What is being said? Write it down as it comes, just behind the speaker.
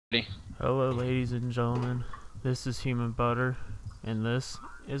Hello ladies and gentlemen, this is Human Butter, and this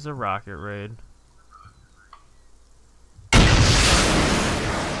is a rocket raid.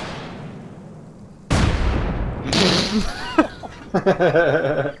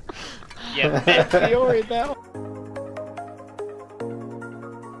 Yeah, Meteor now.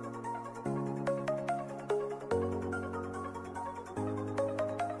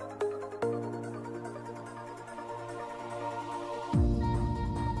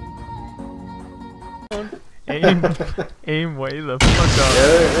 Aim way the fuck up.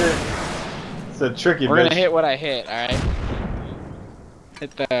 Yeah, it's a tricky We're bitch. gonna hit what I hit, alright?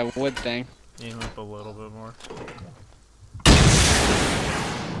 Hit the wood thing. Aim up a little bit more.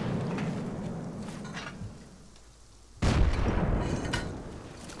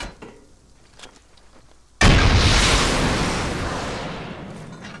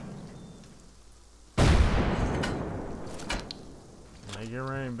 Make it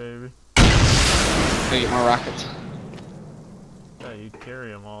rain, baby. Go get more rockets. Yeah, you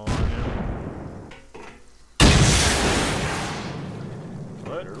carry them all on you.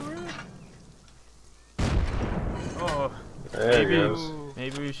 Let her rip. Oh, There it goes.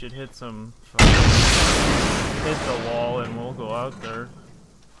 maybe we should hit some. Hit the wall and we'll go out there.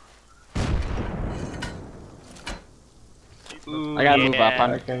 Ooh, I gotta move up.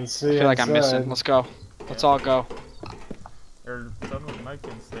 I can see. I feel like inside. I'm missing. Let's go. Let's all go. Or someone might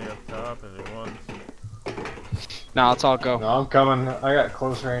can stay up top if they want. No, let's all go. No, I'm coming. I got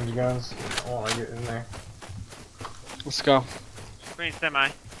close range guns. I want to get in there. Let's go. Green semi.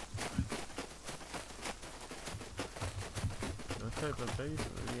 What type of base do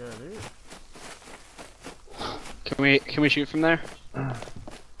we got here? Can we shoot from there?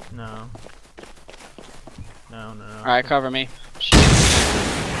 No. No. Alright, cover me. Shoot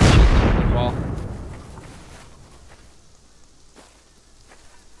through the wall.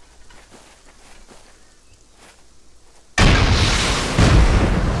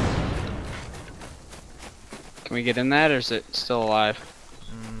 Can we get in that, or is it still alive?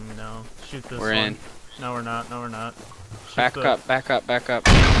 No. Shoot this We're one. in. No, we're not. No, we're not. Shoot Back the... up, back up, back up.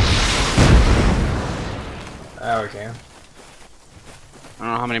 Ah, we can. I don't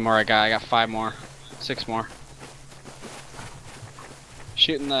know how many more I got. I got 5 more. 6 more.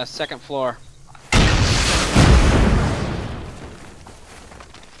 Shooting the second floor.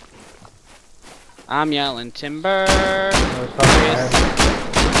 I'm yelling timber.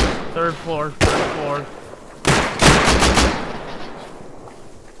 Third floor. Third floor.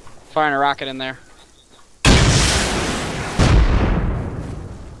 Firing a rocket in there.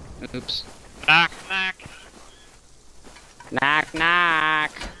 Oops. Knock, knock. Knock,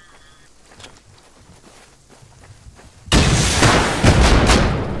 knock.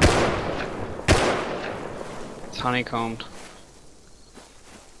 It's honeycombed.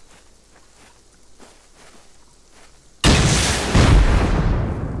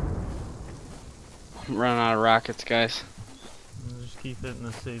 I'm running out of rockets, guys. Just keep hitting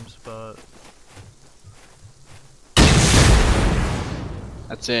the same spot.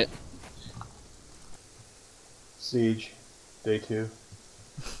 That's it. Siege, day 2.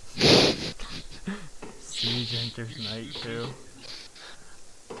 Siege enters night 2.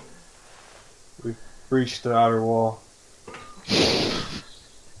 We breached the outer wall.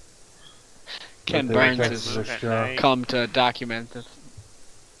 Ken But the Burns defenses has are strong. come to document this.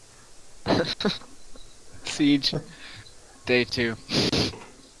 Siege, day 2.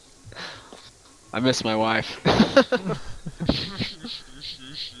 I miss my wife.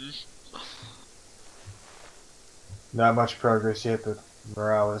 Not much progress yet, but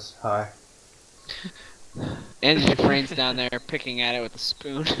morale is high. And Dufresne's down there picking at it with a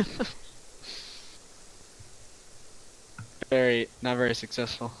spoon. Not very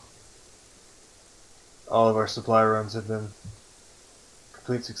successful. All of our supply runs have been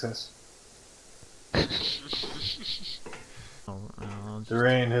complete success. The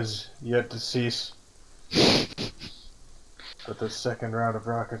rain has yet to cease, but the second round of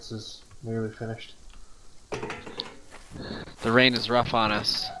rockets is nearly finished. The rain is rough on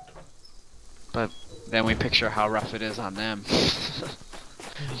us, but then we picture how rough it is on them.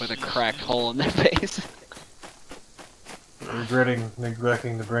 With a cracked hole in their face. Regretting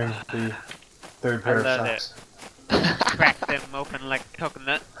neglecting to bring the third pair of love socks. Crack them open like a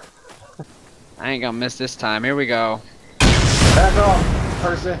coconut. I ain't gonna miss this time. Here we go. Back off,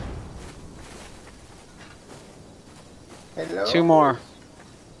 Percy. Hello. 2 more.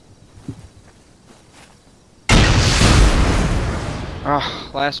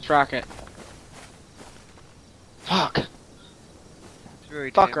 Oh, last rocket. Fuck.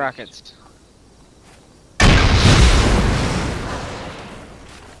 Fuck rockets.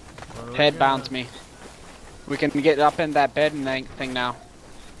 we Head got? bounds me. We can get up in that bed and thing now.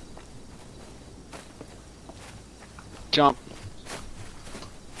 Jump.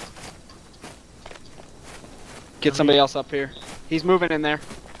 Get somebody else up here. He's moving in there.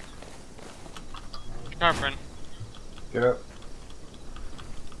 Covering. Get up.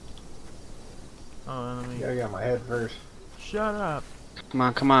 Oh, let me. Gotta get on my head first. Shut up. Come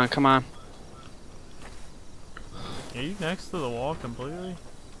on, come on, come on. Are you next to the wall completely?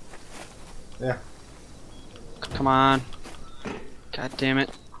 Yeah. Come on. God damn it.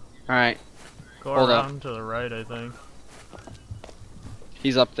 Alright, Go Hold up. around to the right, I think.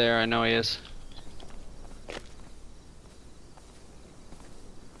 he's up there. I know he is.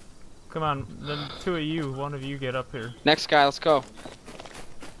 Come on, then two of you, one of you get up here. Next guy, let's go.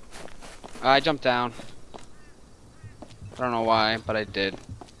 I jumped down. I don't know why, but I did.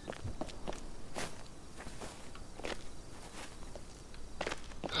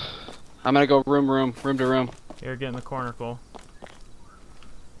 I'm gonna go room to room. Here, get in the corner, Cole.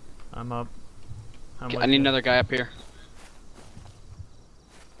 I'm up. I with need you. another guy up here.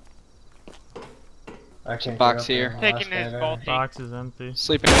 I can't Box get up here. there. Taking Last guy his there. bolt. Box is empty.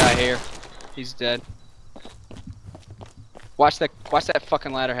 Sleeping guy here. He's dead. Watch that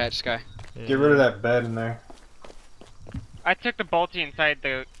fucking ladder hatch, guy. Yeah. Get rid of that bed in there. I took the bolty inside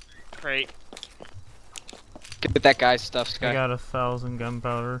the crate. Get that guy's stuff, I Sky. got 1,000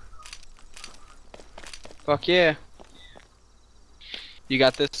 gunpowder. Fuck yeah. You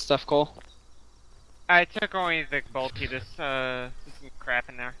got this stuff, Cole? I took only the bolty. There's some crap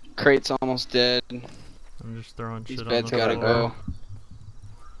in there. Crate's almost dead. I'm just throwing These shit beds on the gotta floor. go.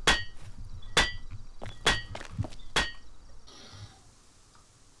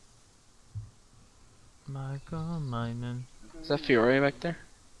 Michael Mining. Is that Fiore back there?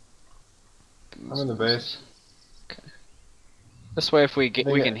 I'm in the base. This way, if we get,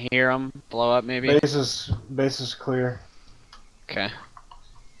 They we got- can hear them blow up, maybe. Base is clear. Okay.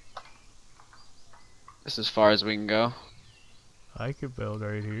 This is as far as we can go. I could build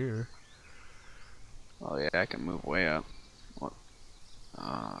right here. Oh yeah, I can move way up. What?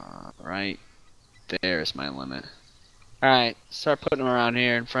 Right there's my limit. All right, start putting them around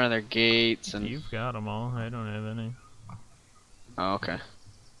here in front of their gates and. You've got them all. I don't have any. Oh, okay.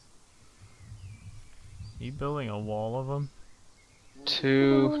 You building a wall of them?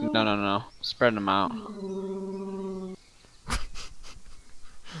 Two. No. Spreading them out.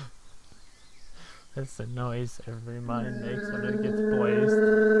 That's the noise every mine makes when it gets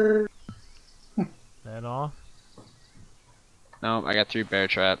blazed. That all? No, I got 3 bear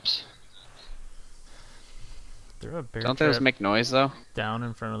traps. Throw a bear Don't trap those make noise though? down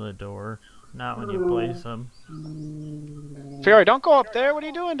in front of the door. Not when you place them. Fury, don't go up there. What are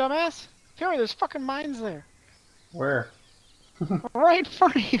you doing, dumbass? Fury, there's fucking mines there. Where? Right in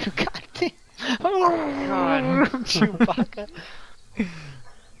front of you. God damn. God. Chewbacca.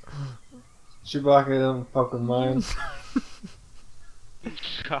 Chewbacca doesn't fuck with mine.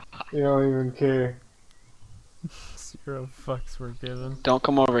 God. You don't even care. 0 fucks were given. Don't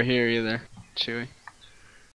come over here either, Chewy.